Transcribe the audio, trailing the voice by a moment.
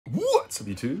What's up,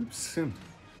 YouTube?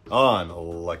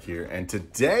 SimplyUnlucky here, and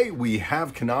today we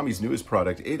have Konami's newest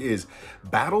product. It is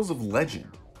Battles of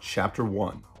Legend, Chapter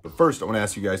 1. But first, I want to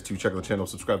ask you guys to check out the channel,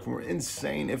 subscribe for more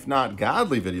insane, if not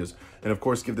godly videos, and of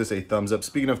course, give this a thumbs up.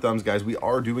 Speaking of thumbs, guys, we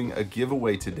are doing a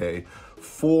giveaway today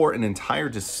for an entire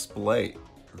display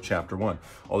of Chapter 1.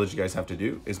 All that you guys have to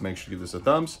do is make sure you give this a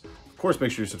thumbs. Of course,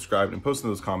 make sure you're subscribed and post in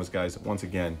those comments, guys, once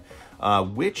again,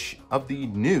 which of the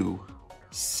new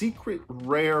secret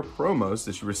rare promos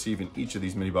that you receive in each of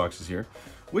these mini boxes here,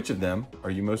 which of them are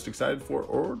you most excited for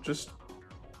or just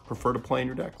prefer to play in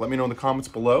your deck? Let me know in the comments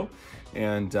below,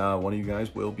 and one of you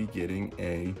guys will be getting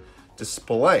a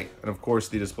display. And of course,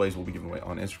 the displays will be given away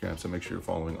on Instagram, so make sure you're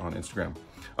following on Instagram.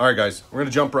 All right, guys, we're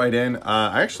gonna jump right in.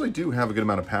 I actually do have a good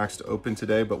amount of packs to open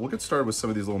today, but we'll get started with some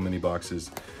of these little mini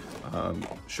boxes,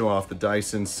 show off the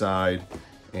dice inside,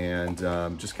 and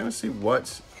just kind of see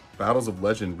what Battles of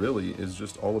Legend really is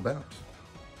just all about. All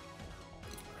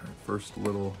right, first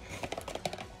little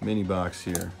mini box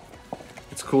here.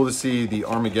 It's cool to see the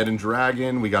Armageddon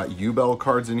Dragon. We got YuGiOh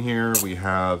cards in here. We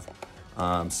have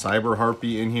Cyber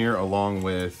Harpy in here, along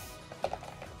with,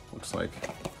 looks like,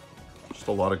 just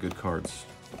a lot of good cards.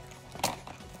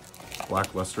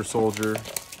 Blackluster Soldier.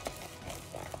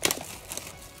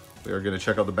 We are going to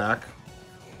check out the back.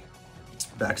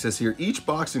 Back says here, each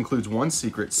box includes 1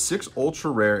 secret, 6 ultra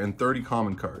rare, and 30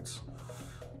 common cards,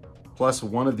 plus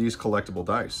 1 of these collectible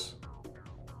dice.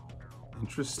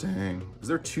 Interesting. Is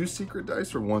there 2 secret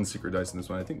dice or 1 secret dice in this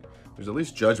one? I think there's at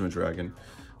least Judgment Dragon.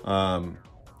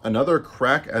 Another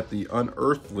crack at the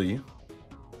unearthly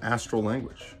astral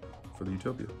language for the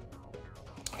Utopia.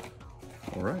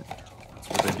 All right, that's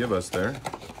what they give us there.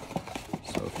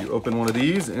 So if you open one of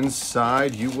these,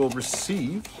 inside you will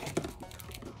receive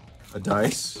a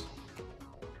dice,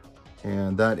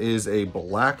 and that is a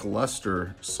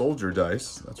Blackluster Soldier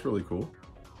dice. That's really cool.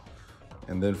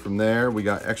 And then from there, we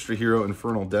got Extra Hero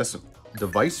Infernal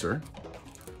Devicer,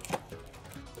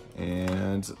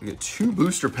 and we get 2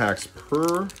 booster packs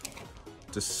per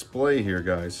display here,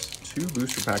 guys. 2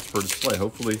 booster packs per display.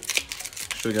 Hopefully,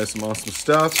 show you guys some awesome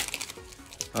stuff.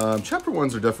 Chapter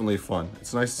 1s are definitely fun.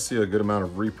 It's nice to see a good amount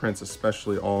of reprints,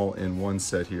 especially all in one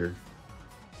set here.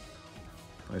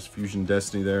 Nice Fusion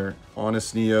Destiny there.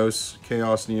 Honest Neos,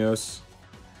 Chaos Neos,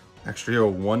 Extra Hero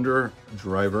Wonder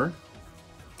Driver,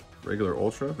 regular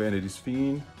Ultra, Vanity's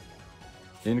Fiend,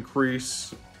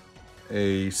 Increase,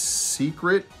 a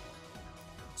secret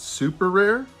super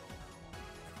rare.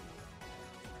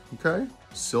 Okay,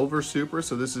 Silver Super,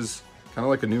 so this is kind of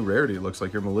like a new rarity, it looks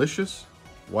like here. Malicious,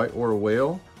 White Aura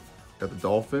Whale, got the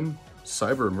Dolphin,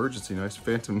 Cyber Emergency, nice.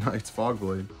 Phantom Knights,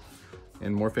 Fogblade,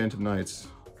 and more Phantom Knights.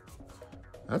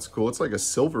 That's cool. It's like a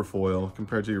silver foil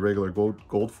compared to your regular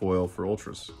gold foil for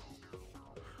Ultras.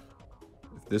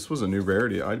 If this was a new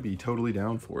rarity, I'd be totally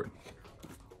down for it.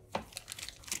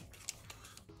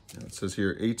 Yeah, it says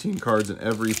here 18 cards in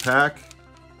every pack.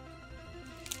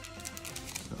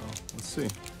 So let's see.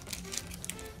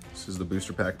 This is the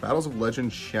booster pack. Battles of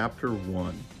Legend Chapter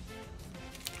 1.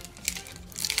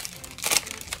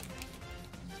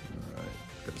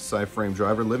 Got the Psy-Frame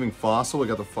Driver, Living Fossil. We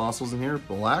got the fossils in here.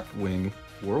 Blackwing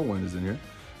Whirlwind is in here.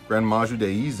 Grand Maju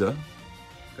Deiza.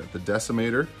 Got the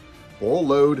Decimator.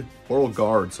 Oral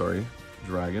Guard, sorry.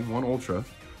 Dragon. 1 Ultra.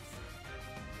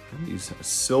 And these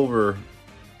silver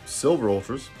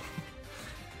Ultras.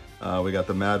 We got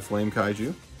the Mad Flame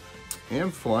Kaiju.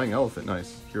 And Flying Elephant.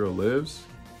 Nice. Hero Lives.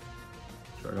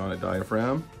 Dragonic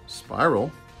Diaphragm.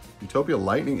 Spiral. Utopia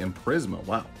Lightning and Prisma.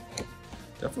 Wow.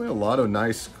 Definitely a lot of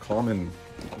nice common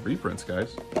reprints,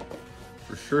 guys.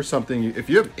 For sure something, if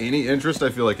you have any interest, I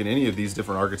feel like, in any of these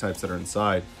different archetypes that are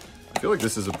inside, I feel like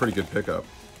this is a pretty good pickup.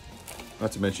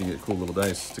 Not to mention you get cool little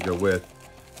dice to go with.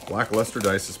 Blackluster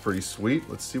dice is pretty sweet.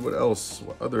 Let's see what else,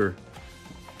 what other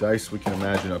dice we can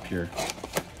imagine up here.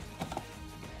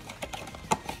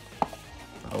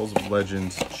 Battles of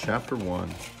Legends, Chapter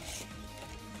 1.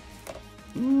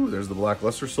 Ooh, there's the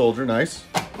Blackluster Soldier, nice.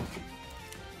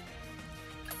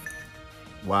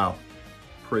 Wow.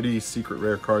 Pretty secret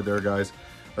rare card there, guys.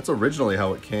 That's originally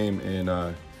how it came in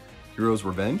Heroes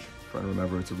Revenge. I'm trying to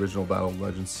remember its original Battle of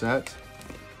Legends set.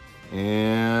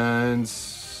 And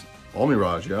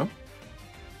Almirage, yeah.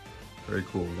 Very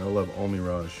cool. Gotta love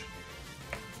Almirage.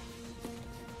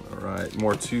 All right,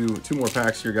 two more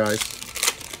packs here, guys.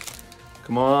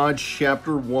 Come on,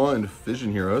 Chapter 1,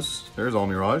 Vision Heroes. There's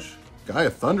Almirage. Gaia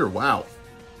Thunder, wow.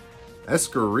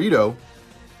 Escurito.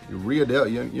 Uriadel,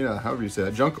 you know, however you say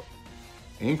that. Junk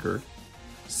Anchor.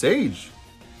 Sage.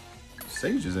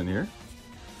 Sage is in here.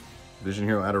 Vision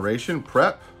Hero Adoration.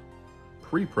 Prep.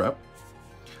 Pre-Prep.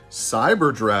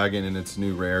 Cyber Dragon in its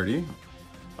new rarity.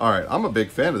 All right, I'm a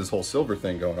big fan of this whole silver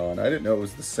thing going on. I didn't know it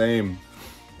was the same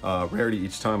rarity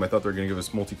each time. I thought they were going to give us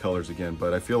multicolors again,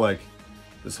 but I feel like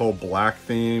this whole black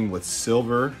theme with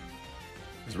silver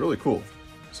is really cool.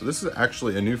 So this is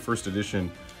actually a new first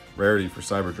edition rarity for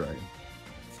Cyber Dragon.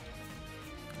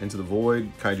 Into the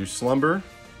Void, Kaiju Slumber,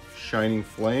 Shining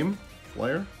Flare.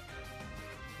 And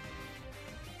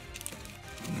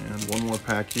one more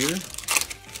pack here.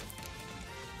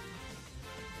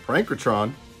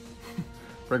 Prankertron.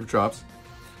 Prankertrops.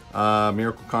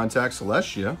 Miracle Contact,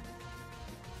 Celestia.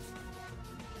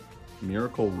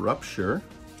 Miracle Rupture.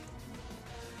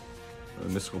 The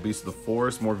Mystical Beast of the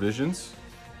Forest, more visions.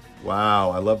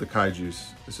 Wow, I love the kaijus.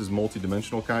 This is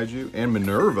multi-dimensional kaiju. And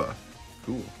Minerva.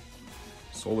 Cool.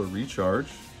 Solar Recharge.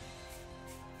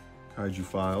 Kaiju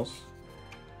Files.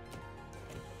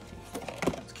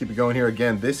 Let's keep it going here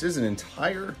again. This is an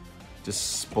entire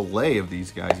display of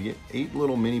these guys. You get 8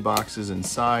 little mini boxes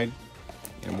inside.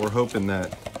 And we're hoping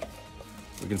that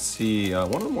we can see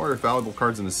one of the more valuable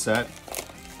cards in the set.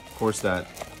 Of course, that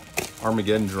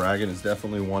Armageddon Dragon is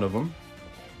definitely one of them.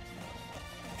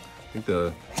 I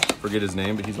think forget his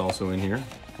name, but he's also in here.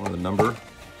 One of the number,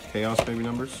 Chaos maybe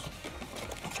numbers.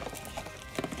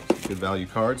 Good value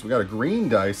cards. We got a green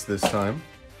dice this time.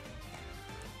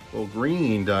 Little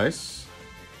green dice.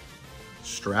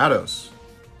 Stratos.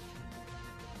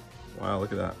 Wow,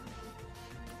 look at that.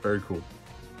 Very cool.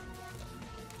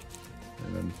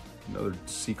 And then another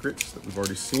secrets that we've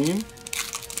already seen.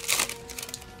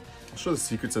 I'll show the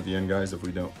secrets at the end, guys, if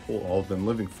we don't pull all of them.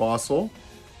 Living Fossil.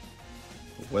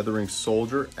 Weathering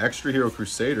Soldier. Extra Hero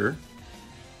Crusader.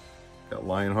 Got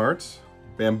Lionheart.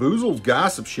 Bamboozled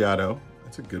Gossip Shadow.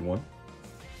 That's a good one.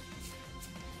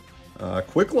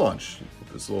 Quick Launch.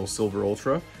 This little Silver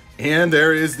Ultra. And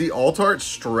there is the Alt-Art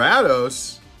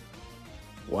Stratos.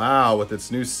 Wow, with its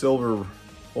new Silver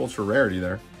Ultra rarity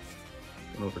there.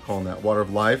 I don't know what they're calling that. Water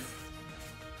of Life.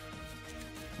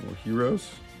 More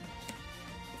heroes.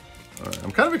 All right,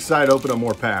 I'm kind of excited to open up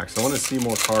more packs. I want to see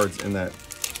more cards in that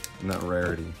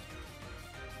rarity.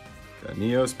 Got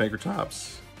Neos,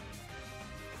 Pankratops,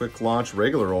 Quick Launch,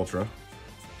 Regular Ultra,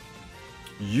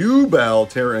 YuGiOh,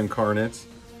 Terra Incarnate,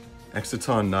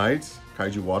 Exciton Knight,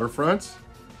 Kaiju Waterfront,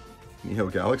 Neo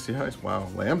Galaxy Heist, wow,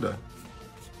 Lambda,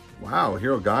 wow,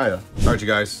 Hero Gaia. All right, you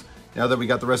guys, now that we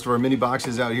got the rest of our mini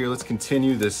boxes out here, let's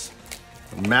continue this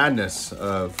madness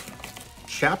of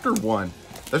Chapter 1.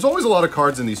 There's always a lot of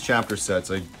cards in these chapter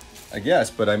sets, I guess,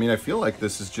 but I mean, I feel like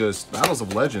this is just, Battles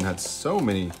of Legend had so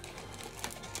many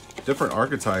different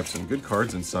archetypes and good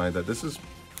cards inside that this is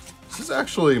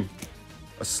actually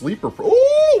a sleeper.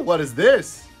 Oh, what is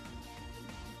this?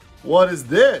 What is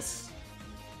this?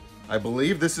 I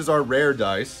believe this is our rare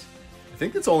dice. I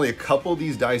think it's only a couple of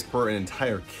these dice per an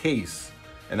entire case,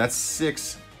 and that's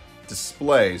 6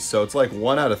 displays. So it's like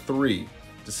 1 out of 3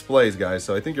 displays, guys.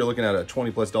 So I think you're looking at a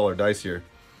 $20+ dice here.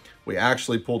 We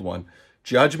actually pulled one.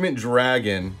 Judgment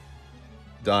Dragon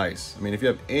dice. I mean, if you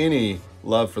have any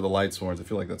love for the Light Sworns, I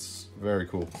feel like that's very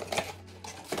cool.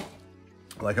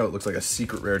 I like how it looks like a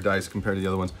secret rare dice compared to the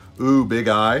other ones. Ooh, big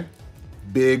eye.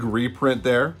 Big reprint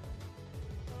there.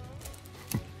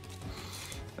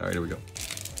 All right, here we go.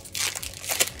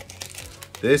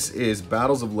 This is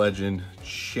Battles of Legend,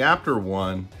 Chapter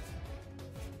 1.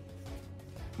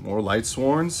 More Light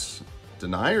Sworns.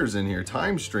 Deniers in here.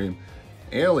 Time Stream.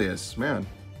 Alias, man.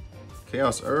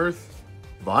 Chaos Earth.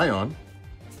 Vion.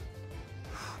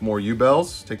 More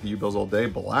U-Bells. Take the U-Bells all day.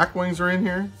 Black Wings are in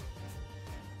here.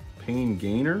 Pain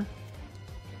Gainer.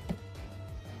 All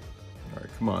right,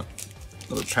 come on.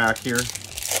 Another pack here.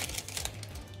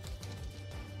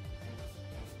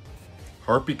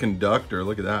 Harpy Conductor,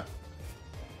 look at that.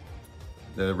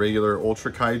 The regular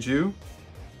Ultra Kaiju.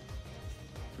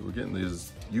 We're getting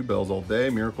these U-Bells all day.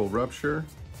 Miracle Rupture.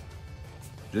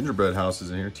 Gingerbread House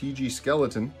is in here. TG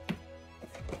Skeleton.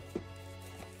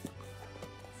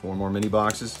 4 more mini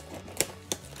boxes.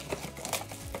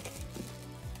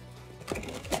 I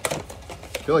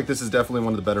feel like this is definitely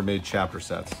one of the better made chapter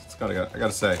sets. I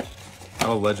gotta say,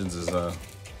 Battle of Legends is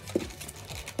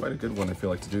quite a good one. I feel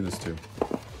like to do this to.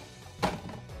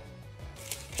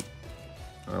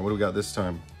 All right, what do we got this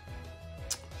time?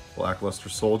 Blackluster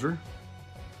Soldier.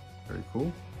 Very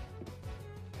cool.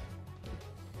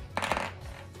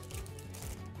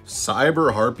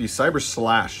 Cyber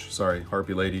Slash, sorry,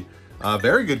 Harpy Lady.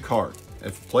 Very good card.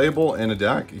 If playable in a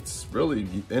deck, it's really,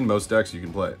 in most decks you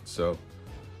can play it. So,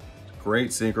 great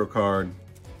synchro card.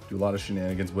 Do a lot of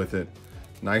shenanigans with it.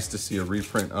 Nice to see a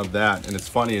reprint of that. And it's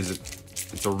funny, is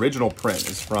its original print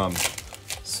is from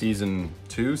Season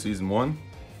 2, Season 1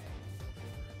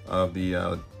 of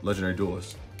the Legendary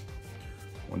Duelist.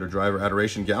 Wonder Driver,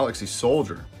 Adoration, Galaxy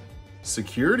Soldier.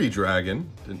 Security Dragon,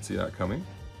 didn't see that coming.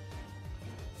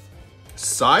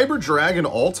 Cyber Dragon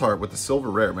Altart with the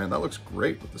silver rare. Man, that looks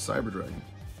great with the Cyber Dragon.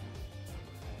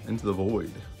 Into the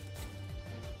Void.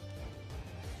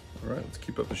 All right, let's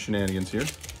keep up the shenanigans here.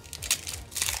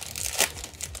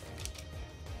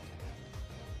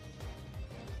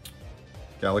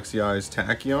 Galaxy Eyes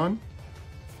Tachyon.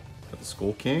 Got the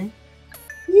Skull King.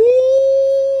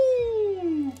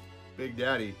 Woo! Big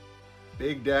Daddy.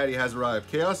 Big Daddy has arrived.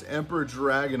 Chaos Emperor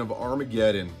Dragon of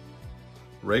Armageddon.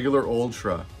 Regular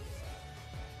Ultra.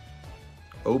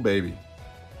 Oh, baby.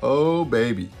 Oh,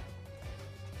 baby.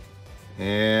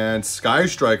 And Sky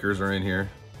Strikers are in here.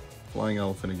 Flying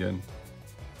Elephant again.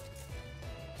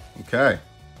 Okay.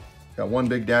 Got one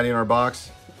Big Daddy in our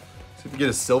box. See if we get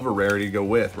a silver rarity to go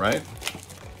with, right?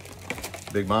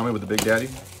 Big Mommy with the Big Daddy.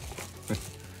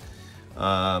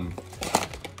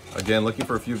 Again, looking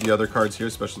for a few of the other cards here,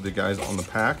 especially the guys on the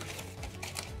pack.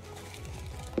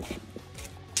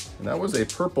 And that was a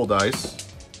purple dice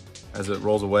as it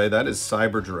rolls away. That is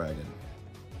Cyber Dragon.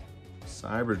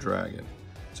 Cyber Dragon.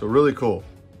 So really cool.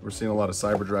 We're seeing a lot of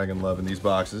Cyber Dragon love in these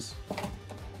boxes.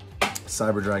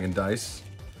 Cyber Dragon dice.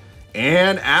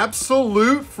 And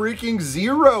Absolute freaking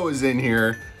Zero is in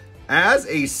here as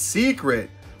a secret.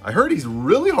 I heard he's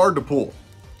really hard to pull.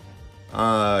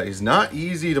 He's not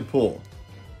easy to pull.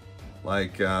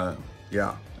 Like,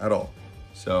 yeah, at all.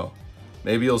 So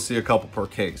maybe you'll see a couple per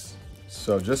case.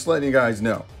 So just letting you guys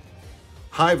know.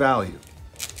 High value.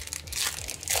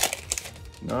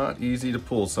 Not easy to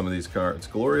pull some of these cards.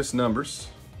 Glorious Numbers.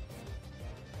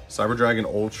 Cyber Dragon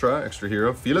Ultra, Extra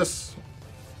Hero. Felis.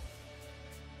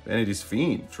 Vanity's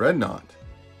Fiend. Dreadnought.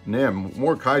 Nam,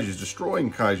 more Kaijus.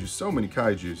 Destroying Kaijus. So many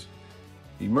Kaijus.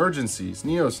 Emergencies.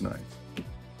 Neos Knight.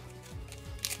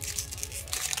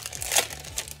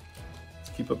 Let's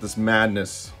keep up this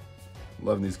madness.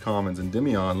 Loving these commons.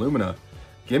 Endymion. Lumina.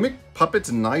 Gimmick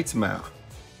Puppets Nightmare.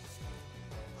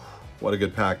 What a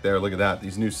good pack there. Look at that.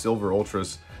 These new Silver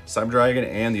Ultras. Cyber Dragon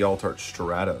and the Altart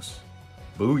Stratos.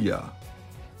 Booyah.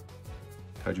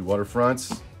 Kaiju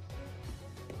Waterfronts.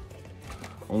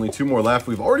 Only two more left.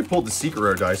 We've already pulled the Secret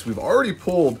Rare dice. We've already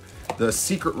pulled the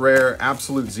Secret Rare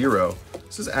Absolute Zero.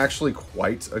 This is actually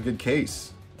quite a good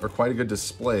case. Or quite a good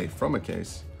display from a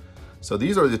case. So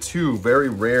these are the two very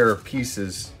rare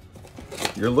pieces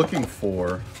you're looking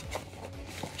for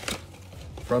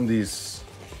from these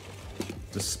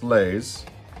displays.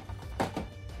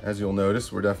 As you'll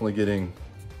notice, we're definitely getting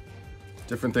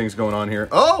different things going on here.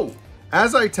 Oh!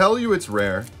 As I tell you it's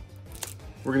rare,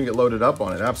 we're gonna get loaded up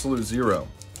on it. Absolute Zero.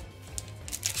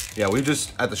 Yeah, we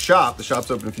just, at the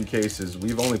shop's open a few cases.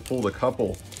 We've only pulled a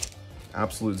couple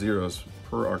Absolute Zeros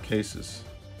per our cases.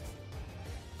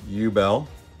 YuGiOh.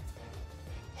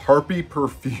 Harpy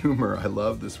Perfumer, I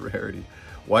love this rarity.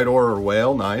 White Aura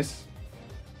Whale, nice.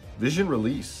 Vision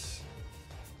Release.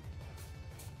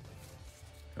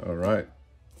 All right.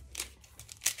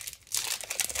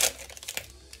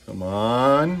 Come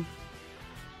on.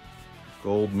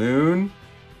 Gold Moon.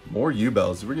 More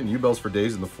U-Bells. We're getting U-Bells for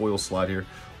days in the foil slot here.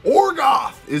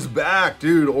 Orgoth is back,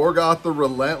 dude. Orgoth the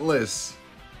Relentless.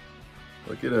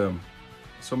 Look at him.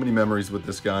 So many memories with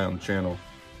this guy on the channel.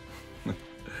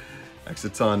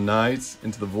 Exiton Knights.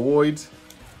 Into the Void.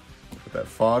 Put that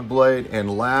Fog Blade.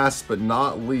 And last but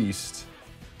not least.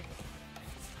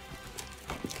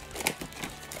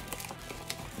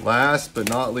 Last but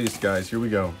not least, guys. Here we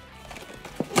go.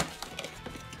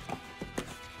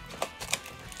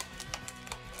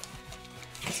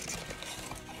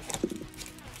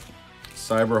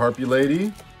 Cyber Harpy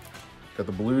Lady. Got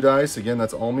the blue dice. Again,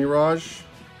 that's All Mirage.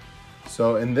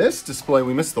 So in this display,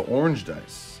 we missed the orange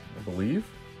dice, I believe.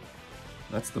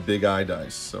 That's the big eye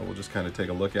dice. So we'll just kind of take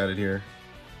a look at it here.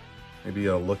 Maybe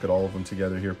I'll look at all of them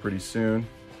together here pretty soon.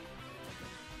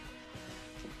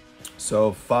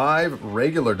 So 5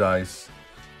 regular dice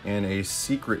and a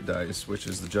secret dice, which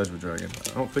is the Judgment Dragon.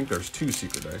 I don't think there's 2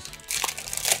 secret dice.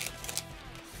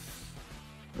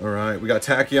 All right, we got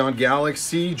Tachyon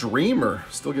Galaxy Dreamer.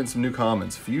 Still getting some new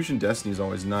commons. Fusion Destiny is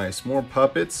always nice. More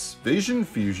puppets. Vision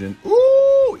Fusion.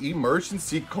 Ooh,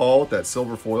 Emergency Call with that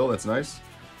silver foil. That's nice.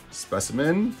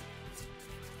 Specimen.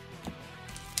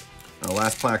 Our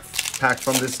last pack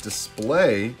from this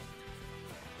display.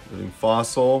 Living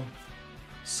Fossil.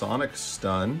 Sonic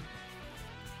Stun.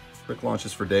 Quick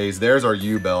launches for days. There's our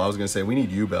YuGiOh. I was going to say, we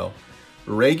need YuGiOh.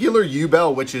 Regular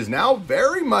YuGiOh, which is now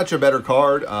very much a better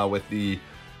card with the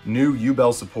new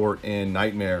YuGiOh support in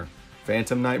Nightmare,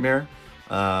 Phantom Nightmare.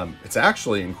 It's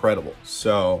actually incredible.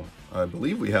 So I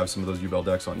believe we have some of those YuGiOh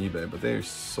decks on eBay, but they're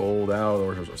sold out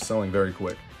or are selling very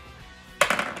quick.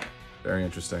 Very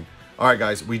interesting. All right,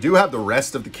 guys, we do have the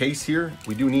rest of the case here.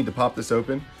 We do need to pop this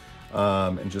open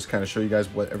and just kind of show you guys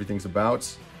what everything's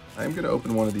about. I'm going to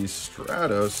open one of these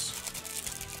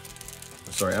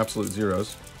Absolute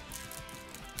Zeros.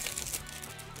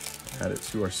 Add it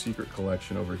to our secret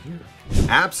collection over here.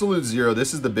 Absolute Zero,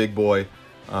 this is the big boy.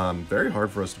 Very hard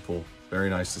for us to pull.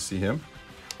 Very nice to see him.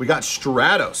 We got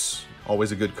Stratos,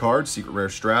 always a good card, secret rare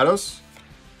Stratos.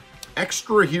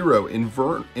 Extra Hero,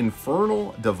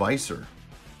 Infernal Devicer.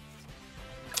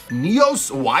 Neos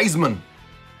Wiseman.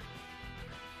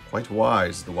 Quite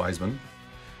wise, the Wiseman.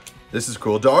 This is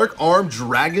cool. Dark Arm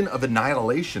Dragon of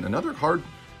Annihilation. Another hard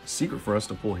secret for us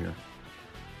to pull here.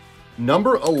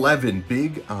 Number 11,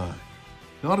 Big Eye.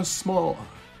 Not a small eye,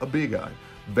 a big eye.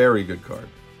 Very good card.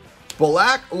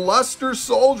 Black Luster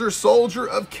Soldier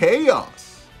of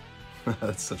Chaos.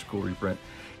 That's such a cool reprint.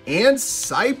 And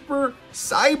Cyber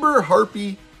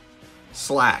Harpy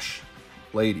Slash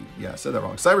Lady. Yeah, I said that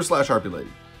wrong. Cyber Slash Harpy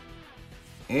Lady.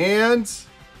 And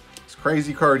this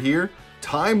crazy card here,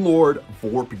 Time Lord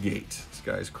Vorpgate. This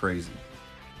guy's crazy.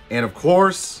 And of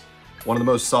course, one of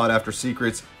the most sought after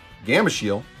secrets, Gamma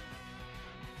Shield,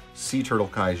 Sea Turtle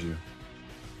Kaiju.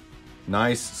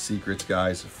 Nice secrets,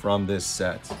 guys, from this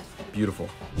set. Beautiful.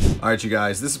 All right, you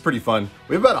guys, this is pretty fun.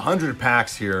 We have about 100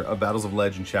 packs here of Battles of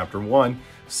Legend Chapter 1,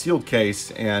 sealed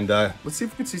case, and let's see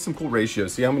if we can see some cool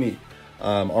ratios. See how many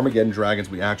Armageddon Dragons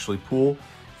we actually pull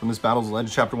from this Battles of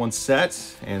Legend Chapter 1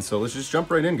 set. And so let's just jump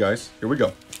right in, guys. Here we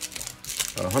go.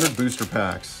 About 100 booster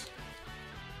packs.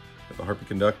 Got the Harpy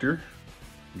Conductor,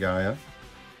 Gaia,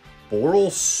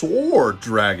 Boral Sword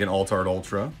Dragon Altart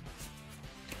Ultra.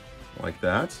 Like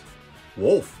that.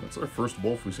 Wolf, that's our first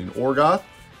wolf we've seen. Orgoth,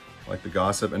 like the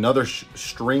Gossip. Another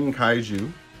String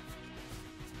Kaiju.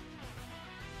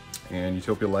 And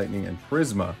Utopia Lightning and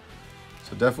Prisma.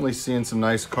 So definitely seeing some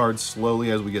nice cards slowly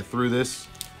as we get through this.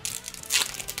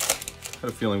 I had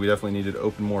a feeling we definitely needed to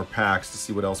open more packs to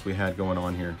see what else we had going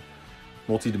on here.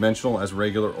 Multi-dimensional as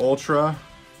regular Ultra.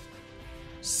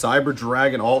 Cyber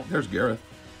Dragon Alt, there's Garoth.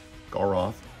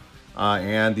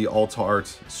 And the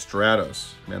Altart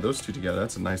Stratos. Man, those two together,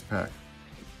 that's a nice pack.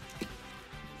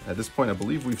 At this point, I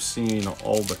believe we've seen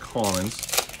all the commons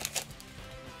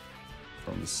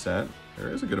from the set. There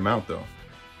is a good amount, though.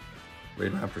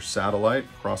 Raidmaster Satellite,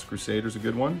 Cross Crusader's a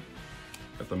good one.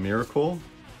 Got the Miracle,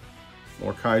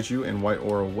 more Kaiju, and White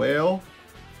Aura Whale.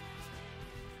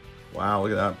 Wow,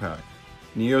 look at that pack.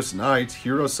 Neos Knight,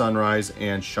 Hero Sunrise,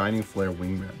 and Shining Flare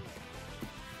Wingman.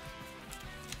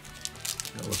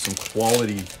 With some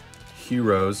quality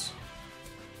heroes.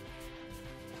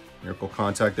 Miracle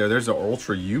Contact there. There's an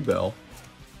Ultra U-Bell.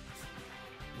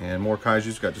 And more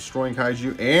Kaiju's. Got Destroying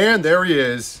Kaiju. And there he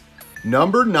is.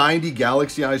 Number 90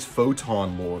 Galaxy Eyes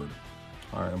Photon Lord.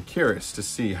 Alright, I'm curious to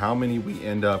see how many we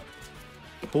end up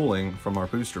pulling from our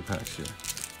booster packs here.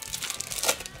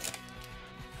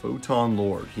 Photon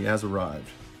Lord. He has arrived.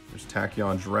 There's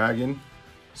Tachyon Dragon.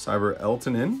 Cyber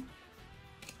Eltonin.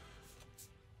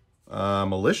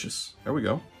 Malicious. There we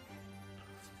go.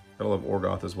 Gotta love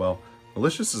Orgoth as well.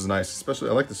 Malicious is nice, especially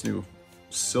I like this new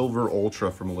Silver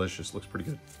Ultra for Malicious. Looks pretty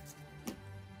good.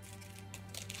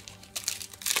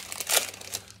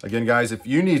 Again, guys, if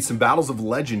you need some Battles of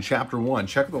Legend Chapter 1,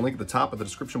 check out the link at the top of the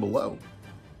description below.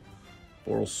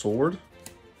 Boral Sword.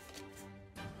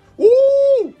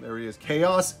 Ooh! There he is.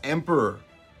 Chaos Emperor.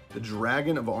 The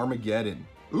Dragon of Armageddon.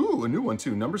 Ooh, a new one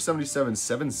too. Number 77,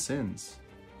 Seven Sins.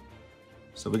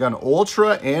 So we got an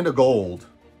Ultra and a Gold.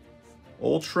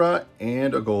 Ultra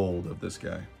and a Gold of this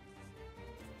guy.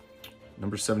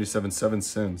 Number 77, Seven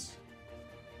Sins.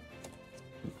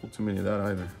 Don't pull too many of that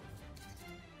either.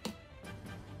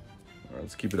 All right,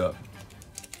 let's keep it up.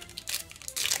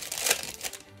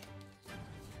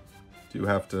 Do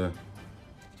have to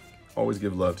always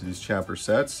give love to these chapter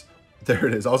sets. There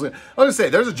it is. I was gonna say,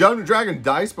 there's a Judgment Dragon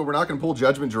dice, but we're not gonna pull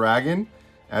Judgment Dragon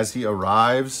as he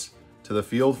arrives to the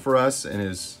field for us in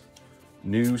his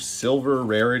new silver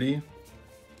rarity.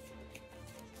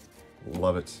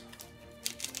 Love it.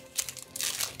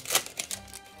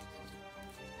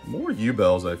 More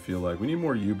U-Bells, I feel like. We need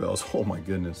more U-Bells. Oh my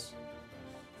goodness.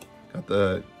 Got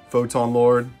the Photon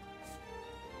Lord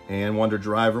and Wonder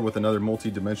Driver with another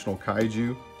multi-dimensional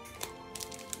Kaiju.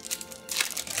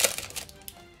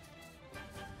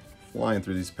 Flying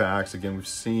through these packs. Again, we've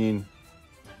seen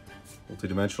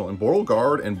multi-dimensional and Boral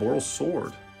Guard and Boral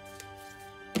Sword.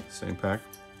 Same pack.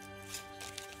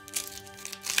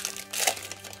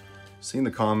 Seeing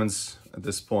the commons at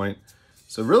this point.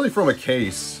 So really from a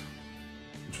case,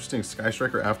 interesting, Sky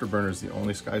Striker Afterburner is the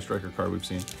only Sky Striker card we've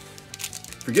seen.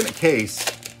 If you're getting a case,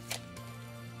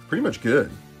 pretty much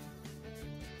good.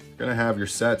 You're gonna have your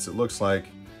sets, it looks like,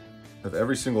 of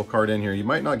every single card in here. You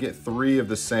might not get 3 of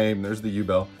the same. There's the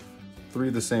YuGiOh. 3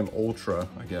 of the same Ultra,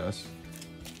 I guess.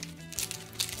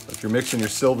 But if you're mixing your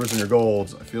silvers and your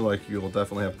golds, I feel like you will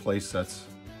definitely have play sets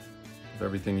of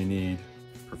everything you need.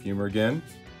 Perfumer again.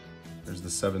 There's the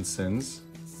 7 Sins.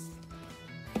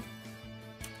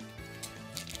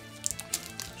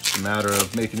 Just a matter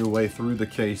of making your way through the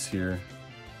case here.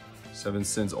 7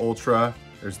 Sins Ultra.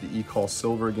 There's the E-Call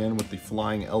Silver again with the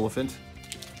Flying Elephant.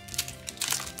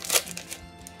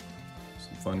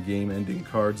 Some fun game-ending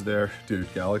cards there.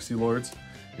 Dude, Galaxy Lords.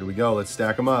 Here we go. Let's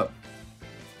stack them up.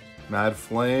 Mad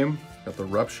Flame. Got the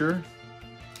Rupture.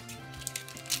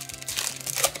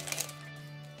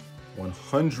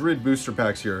 100 booster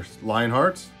packs here.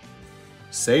 Lionheart,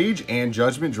 Sage, and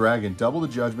Judgment Dragon. Double the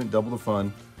Judgment, double the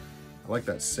fun. I like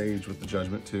that Sage with the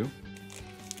Judgment too.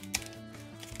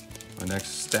 Our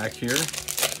next stack here.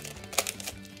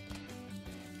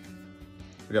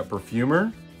 We got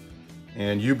Perfumer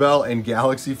and YuGiOh and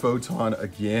Galaxy Photon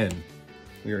again.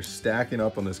 We are stacking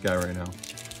up on this guy right now.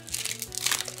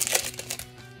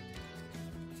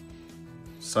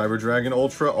 Cyber Dragon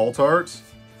Ultra, Alt Art.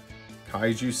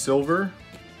 Kaiju Silver.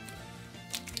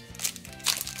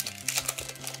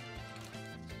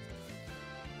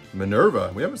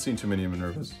 Minerva. We haven't seen too many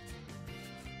Minervas.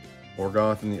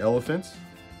 Orgoth and the Elephant.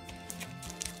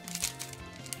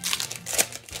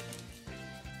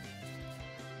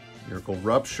 Miracle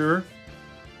Rupture.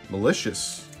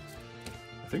 Malicious.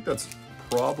 I think that's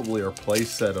probably our play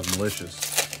set of Malicious.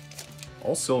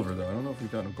 All silver though. I don't know if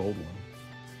we've gotten a gold one.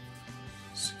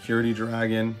 Security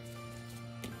Dragon.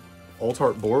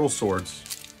 Alt-Art Boral Swords.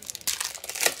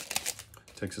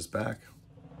 Takes us back.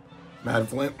 Mad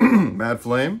Flame. Mad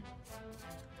Flame.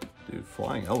 Dude,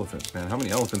 Flying Elephants, man. How many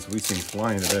elephants have we seen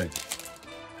flying today?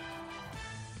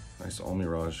 Nice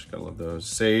Almirage. Gotta love those.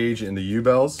 Sage and the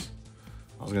YuGiOhs.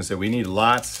 I was gonna say, we need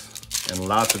lots and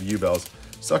lots of YuGiOhs.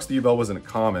 Sucks the YuGiOh wasn't a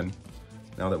common.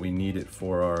 Now that we need it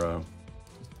for our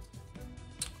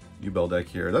YuGiOh deck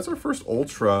here. That's our first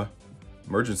Ultra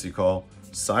emergency call.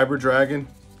 Cyber Dragon.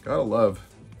 Gotta love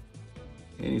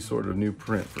any sort of new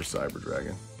print for Cyber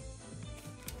Dragon.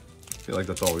 I feel like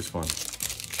that's always fun.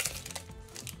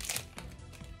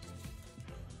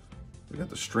 We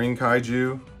got the String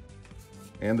Kaiju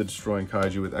and the Destroying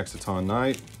Kaiju with Exciton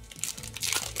Knight.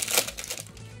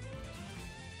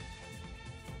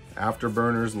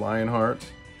 Afterburners Lionheart.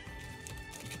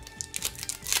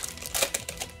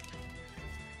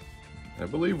 I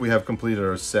believe we have completed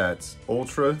our sets.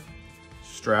 Ultra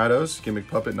Stratos, Gimmick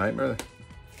Puppet Nightmare,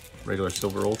 regular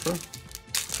Silver Ultra,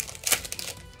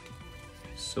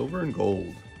 Silver and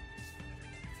Gold,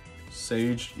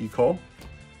 Sage E-Call,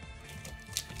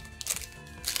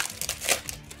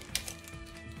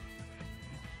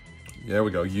 there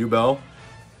we go, YuGiOh.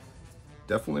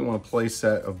 Definitely want a play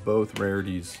set of both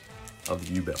rarities of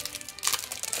the YuGiOh.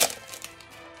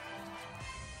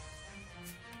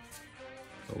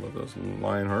 I love those little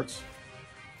lion hearts.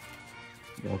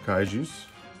 More Kaijus.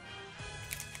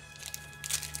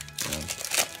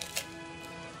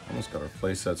 Almost got our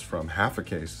play sets from half a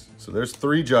case. So there's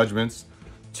 3 Judgments,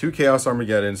 2 Chaos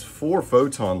Armageddons, 4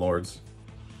 Photon Lords.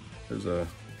 There's a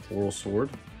Boral Sword.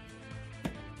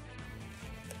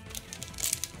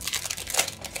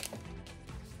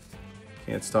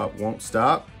 Can't Stop, Won't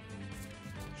Stop.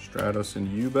 Stratos and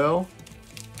YuGiOh.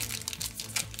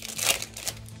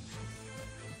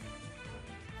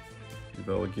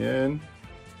 YuGiOh again.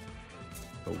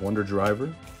 The Wonder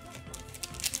Driver.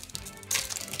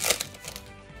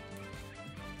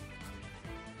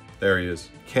 There he is.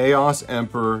 Chaos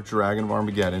Emperor, Dragon of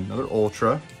Armageddon, another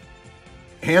Ultra.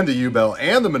 And the YuGiOh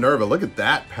and the Minerva. Look at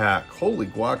that pack. Holy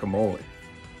guacamole.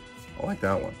 I like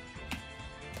that one.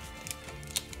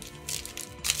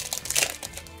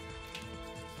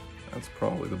 That's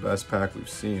probably the best pack we've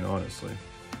seen, honestly.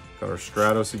 Got our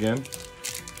Stratos again.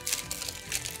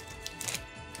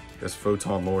 Guess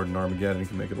Photon Lord and Armageddon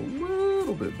can make it a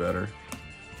little bit better.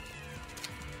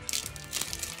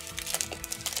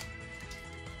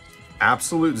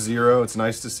 Absolute Zero. It's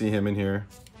nice to see him in here.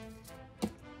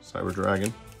 Cyber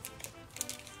Dragon.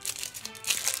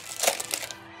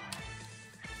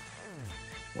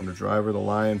 Wonder Driver, the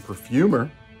Lion,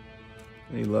 Perfumer.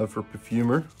 Any love for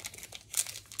Perfumer?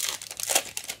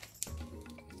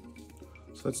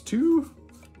 So that's two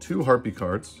Harpy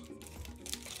cards.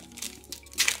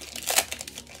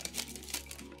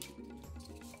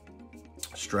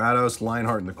 Stratos,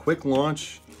 Lionheart, and the Quick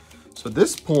Launch. So at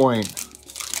this point,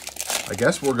 I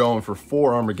guess we're going for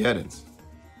 4 Armageddons.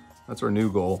 That's our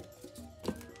new goal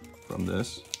from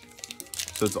this.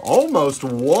 So it's almost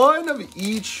 1 of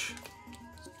each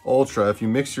Ultra if you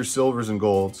mix your silvers and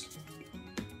golds.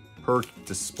 per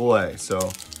display. So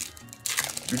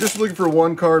if you're just looking for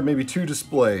one card, maybe two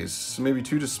displays.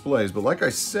 But like I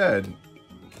said,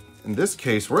 in this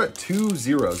case, we're at 2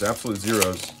 zeros, absolute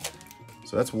zeros.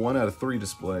 So that's 1 out of 3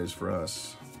 displays for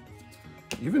us.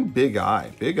 Even Big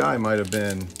Eye. Big Eye might have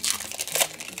been...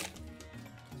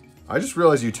 I just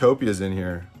realized Utopia's in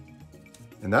here.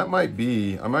 And that might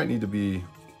be... I might need to be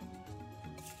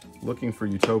looking for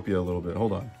Utopia a little bit.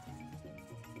 Hold on.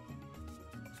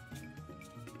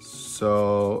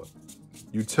 So,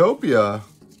 Utopia...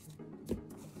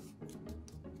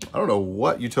 I don't know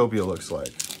what Utopia looks like.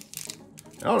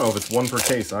 I don't know if it's 1 per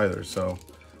case either, so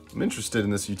I'm interested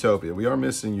in this Utopia. We are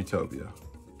missing Utopia.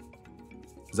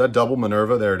 Is that double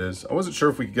Minerva? There it is. I wasn't sure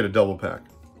if we could get a double pack.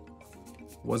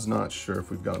 Was not sure if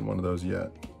we've gotten one of those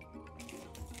yet.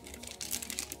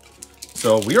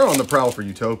 So we are on the prowl for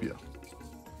Utopia.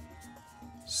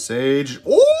 Sage.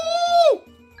 Oh!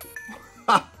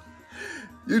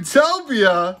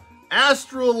 Utopia,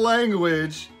 Astral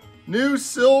Language, new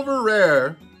silver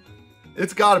rare.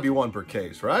 It's got to be 1 per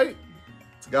case, right?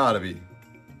 It's got to be.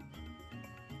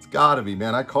 It's got to be,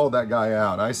 man. I called that guy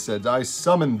out. I said, I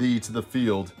summoned thee to the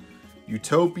field.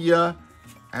 Utopia,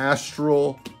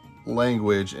 Astral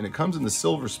Language, and it comes in the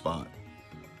silver spot.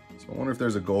 So I wonder if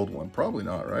there's a gold one. Probably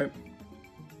not, right?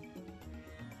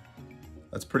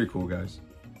 That's pretty cool, guys.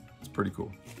 It's pretty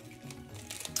cool.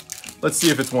 Let's see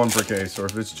if it's 1 per case or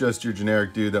if it's just your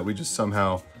generic dude that we just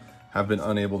somehow have been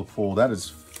unable to pull. That is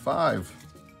 4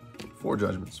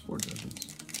 judgments. 4 judgments.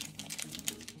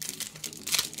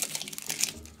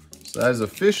 So that is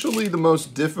officially the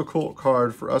most difficult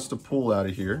card for us to pull out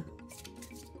of here.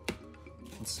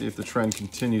 Let's see if the trend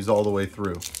continues all the way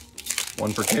through.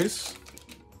 1 per case.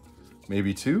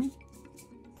 Maybe 2.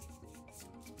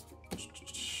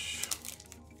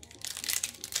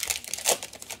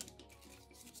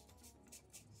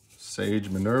 Sage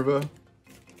Minerva.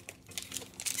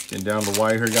 Getting down to the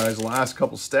wire here, guys. Last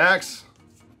couple stacks.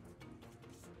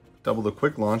 Double the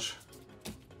quick launch.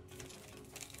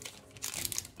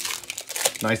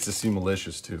 Nice to see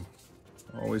Malicious, too.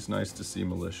 Always nice to see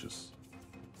Malicious.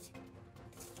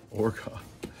 Orgot.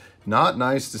 Not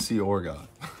nice to see Orgot.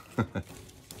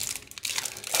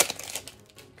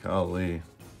 Golly.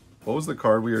 What was the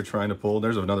card we were trying to pull?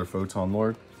 There's another Photon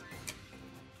Lord.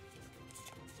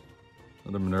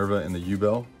 Another Minerva and the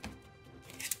U-Bell.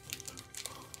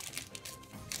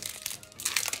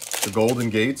 The Golden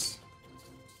Gates.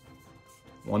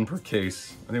 1 per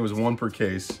case. I think it was 1 per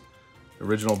case. The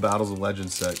original Battles of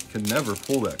Legends set. Could never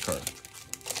pull that card.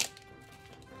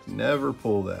 Never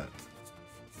pull that.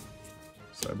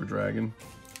 Cyber Dragon.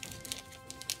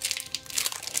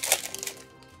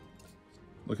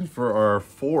 Looking for our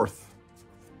 4th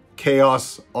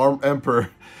Chaos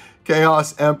Emperor.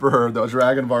 Chaos Emperor, the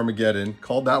Dragon of Armageddon.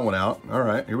 Called that one out. All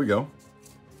right, here we go.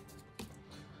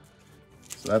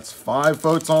 So that's 5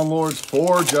 Photon Lords,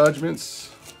 4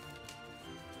 Judgments.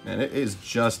 And it is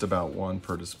just about 1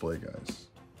 per display, guys.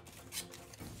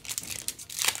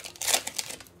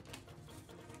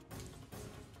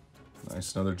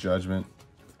 Nice, another Judgment.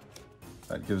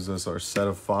 That gives us our set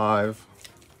of 5.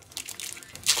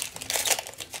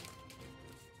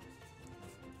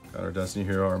 Got our Destiny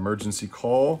Hero, our Emergency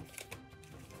Call.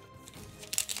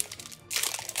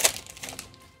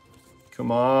 Come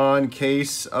on,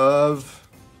 case of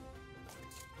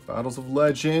Battles of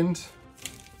Legend.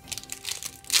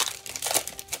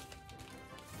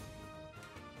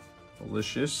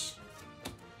 Delicious.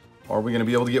 Are we going to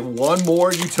be able to get 1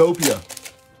 more Utopia?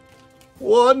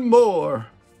 1 more.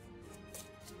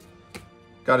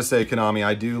 Gotta say, Konami,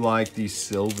 I do like the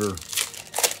silver.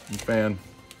 I'm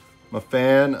a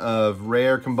fan of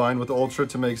rare combined with ultra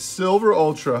to make silver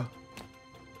ultra.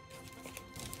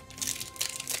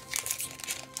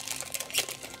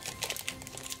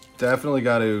 Definitely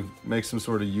got to make some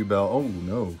sort of U-Bell. Oh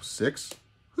no, 6?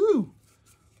 Whoo!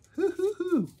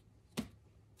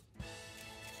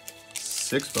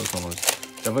 6 Photon Lords.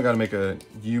 Definitely got to make a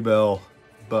U-Bell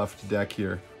buffed deck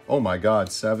here. Oh my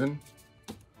god, 7?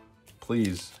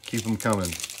 Please, keep them coming.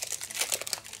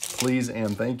 Please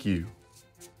and thank you.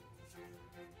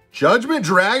 Judgment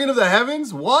Dragon of the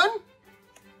Heavens? 1?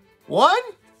 1?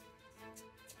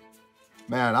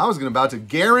 Man, I was about to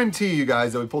guarantee you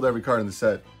guys that we pulled every card in the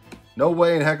set. No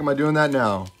way in heck am I doing that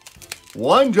now.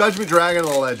 1 Judgment Dragon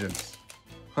of the Legends.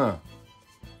 Huh.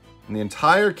 In the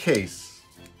entire case.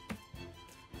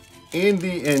 In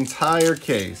the entire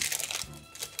case.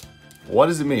 What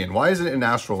does it mean? Why isn't it in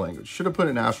Astral Language? Should have put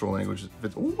it in Astral Language.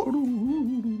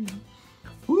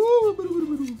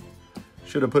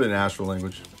 Should have put it in Astral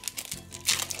Language.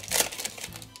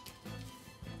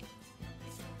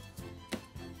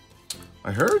 I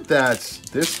I heard that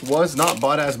this was not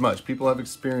bought as much. People have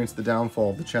experienced the downfall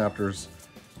of the chapters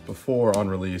before on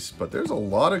release, but there's a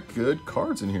lot of good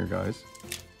cards in here, guys.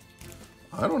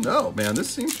 I don't know, man. This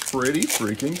seems pretty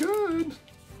freaking good.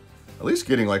 At least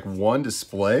getting like one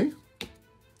display.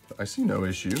 I see no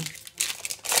issue.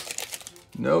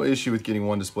 No issue with getting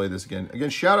one display this again. Again,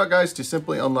 shout out, guys, to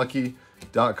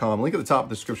SimplyUnlucky.com. Link at the top of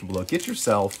the description below. Get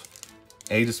yourself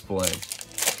a display.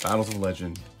 Battles of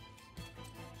Legend,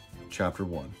 Chapter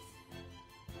 1.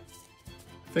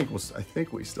 I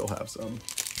think we still have some.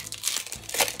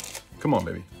 Come on,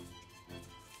 baby.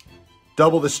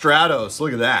 Double the Stratos.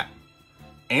 Look at that.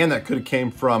 And that could have came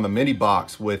from a mini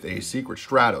box with a secret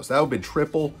Stratos. That would have been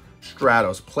triple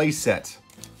Stratos. Playset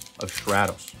of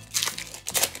Stratos.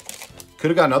 Could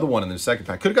have got another one in the second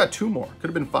pack. Could have got two more. Could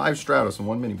have been 5 Stratos in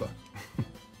one mini box.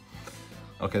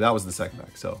 Okay, that was the second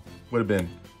pack. So would have been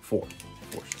 4.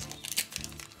 4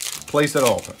 Stratos. Place at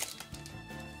all times.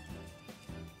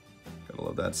 Gotta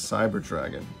love that Cyber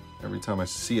Dragon. Every time I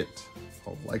see it,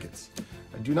 I like it.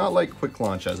 I do not like Quick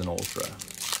Launch as an Ultra.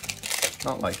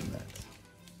 Not liking that.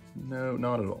 No,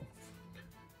 not at all.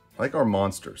 I like our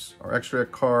monsters. Our extra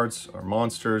cards, our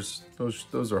monsters,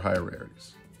 those are higher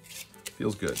rarities.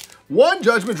 Feels good. 1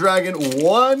 Judgment Dragon,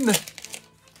 1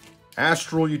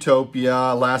 Astral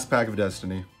Utopia, last pack of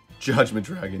Destiny. Judgment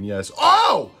Dragon, yes.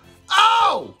 Oh!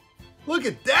 Oh! Look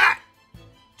at that!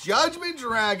 Judgment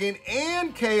Dragon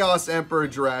and Chaos Emperor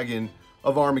Dragon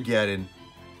of Armageddon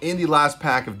in the last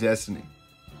pack of Destiny.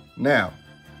 Now,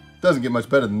 doesn't get much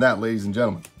better than that, ladies and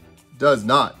gentlemen. Does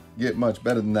not get much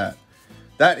better than that.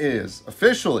 That is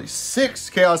officially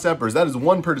 6 Chaos Emperors. That is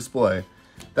 1 per display.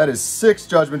 That is 6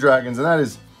 Judgment Dragons, and that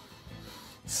is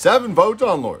 7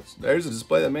 Photon Lords. There's a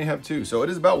display that may have 2. So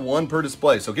it is about 1 per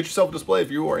display. So get yourself a display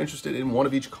if you are interested in one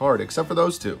of each card, except for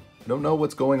those 2. I don't know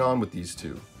what's going on with these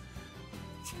 2.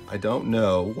 I don't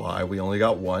know why we only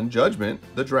got 1 Judgment,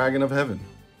 the Dragon of Heaven.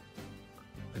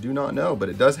 I do not know, but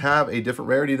it does have a different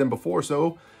rarity than before,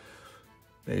 so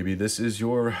maybe this is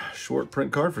your short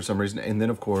print card for some reason. And then,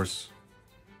 of course,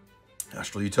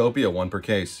 Astral Utopia, 1 per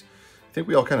case. I think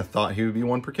we all kind of thought he would be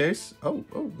 1 per case. Oh,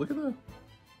 look at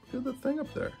the thing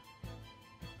up there.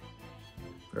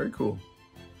 Very cool.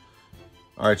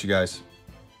 All right, you guys.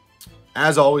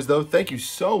 As always, though, thank you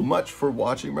so much for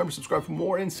watching. Remember, subscribe for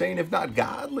more insane, if not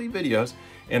godly, videos.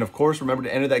 And, of course, remember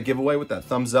to enter that giveaway with that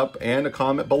thumbs up and a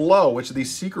comment below which of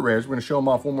these secret rares. We're going to show them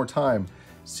off one more time.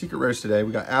 Secret rares today.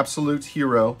 We got Absolute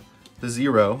Hero, the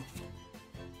 0.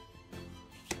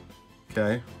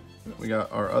 Okay. We got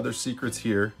our other secrets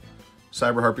here.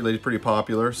 Cyber Harpy Lady, pretty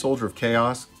popular. Soldier of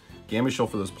Chaos. Gamma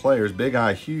Shield for those players. Big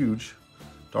Eye, huge.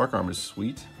 Dark Arm is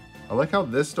sweet. I like how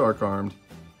this Dark Armed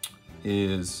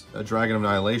is a Dragon of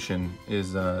Annihilation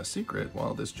is a secret,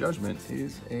 while this Judgment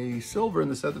is a silver in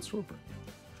the set that's short print.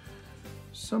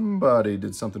 Somebody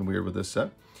did something weird with this set.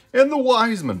 And the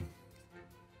Wiseman.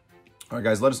 All right,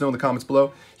 guys, let us know in the comments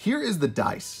below. Here is the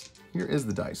dice. Here is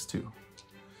the dice, too.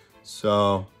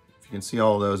 So, if you can see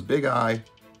all of those. Big Eye,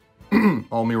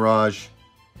 All Mirage,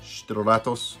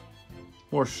 Stratos,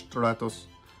 more Stratos,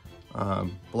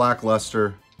 Black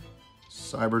Luster,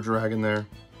 Cyber Dragon there.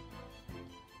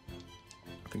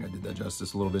 I think I did that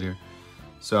justice a little bit here.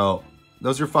 So,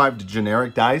 those are 5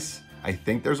 generic dice. I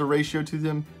think there's a ratio to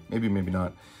them. Maybe, maybe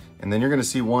not. And then you're going to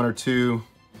see 1 or 2,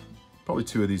 probably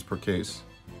 2 of these per case.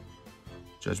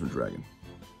 Judgment Dragon.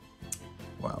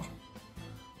 Wow.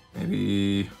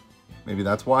 Maybe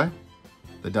that's why.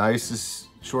 The dice is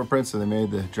short print, so they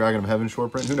made the Dragon of Heaven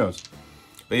short print. Who knows?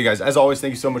 But you guys, as always,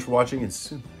 thank you so much for watching.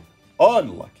 It's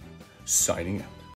SimplyUnlucky signing out.